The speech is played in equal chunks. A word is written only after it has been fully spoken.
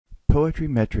Poetry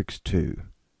Metrics 2.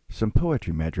 Some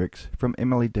Poetry Metrics from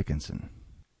Emily Dickinson.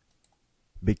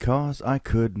 Because I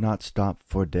could not stop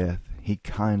for death, he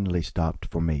kindly stopped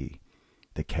for me.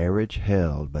 The carriage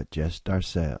held but just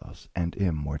ourselves and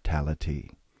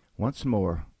immortality. Once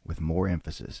more, with more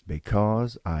emphasis.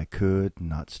 Because I could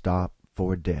not stop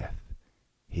for death,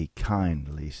 he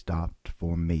kindly stopped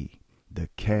for me. The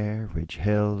carriage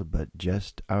held but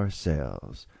just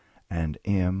ourselves and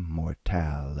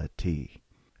immortality.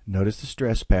 Notice the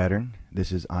stress pattern.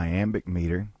 This is iambic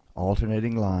meter,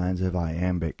 alternating lines of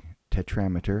iambic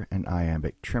tetrameter and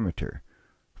iambic trimeter,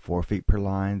 4 feet per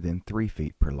line, then 3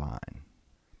 feet per line.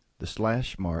 The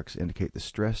slash marks indicate the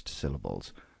stressed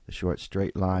syllables. The short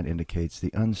straight line indicates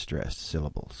the unstressed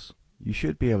syllables. You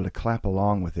should be able to clap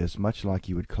along with this much like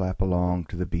you would clap along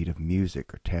to the beat of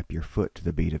music or tap your foot to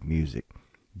the beat of music.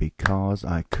 Because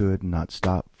I could not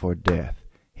stop for death,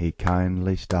 he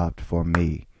kindly stopped for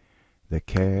me. The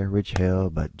carriage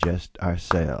held but just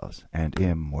ourselves and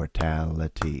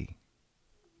immortality.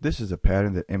 This is a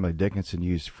pattern that Emily Dickinson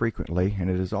used frequently, and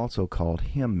it is also called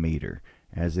hymn meter,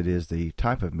 as it is the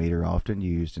type of meter often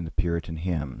used in the Puritan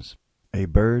hymns. A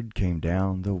bird came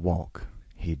down the walk,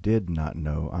 he did not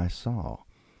know I saw.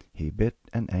 He bit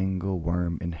an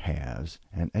angleworm in halves,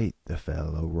 and ate the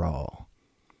fellow raw.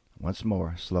 Once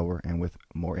more, slower and with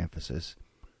more emphasis.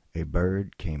 A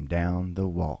bird came down the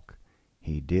walk,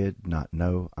 he did not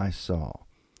know I saw.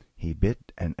 He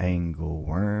bit an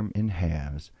angleworm in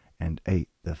halves, and ate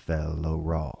the fellow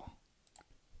raw.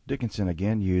 Dickinson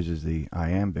again uses the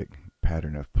iambic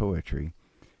pattern of poetry.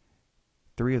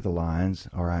 3 of the lines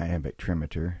are iambic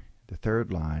trimeter. The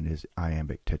third line is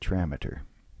iambic tetrameter,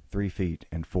 3 feet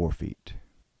and 4 feet.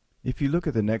 If you look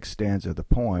at the next stanza of the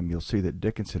poem, you'll see that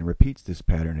Dickinson repeats this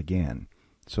pattern again.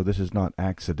 So this is not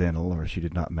accidental, or she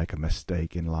did not make a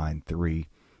mistake in line 3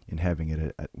 in having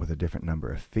it with a different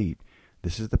number of feet.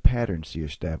 This is the pattern she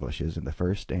establishes in the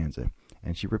first stanza,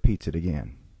 and she repeats it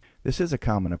again. This is a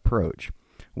common approach.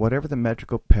 Whatever the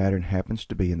metrical pattern happens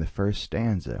to be in the first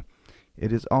stanza,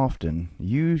 it is often,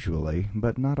 usually,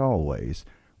 but not always,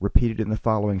 repeated in the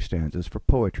following stanzas for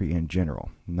poetry in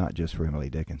general, not just for Emily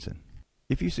Dickinson.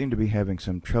 If you seem to be having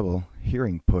some trouble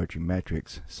hearing poetry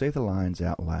metrics, say the lines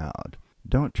out loud.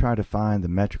 Don't try to find the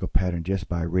metrical pattern just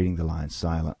by reading the lines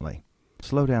silently.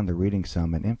 Slow down the reading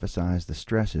some and emphasize the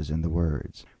stresses in the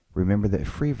words. Remember that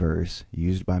free verse,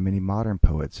 used by many modern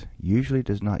poets, usually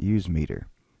does not use meter.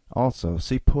 Also,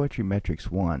 see Poetry Metrics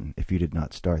 1 if you did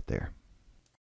not start there.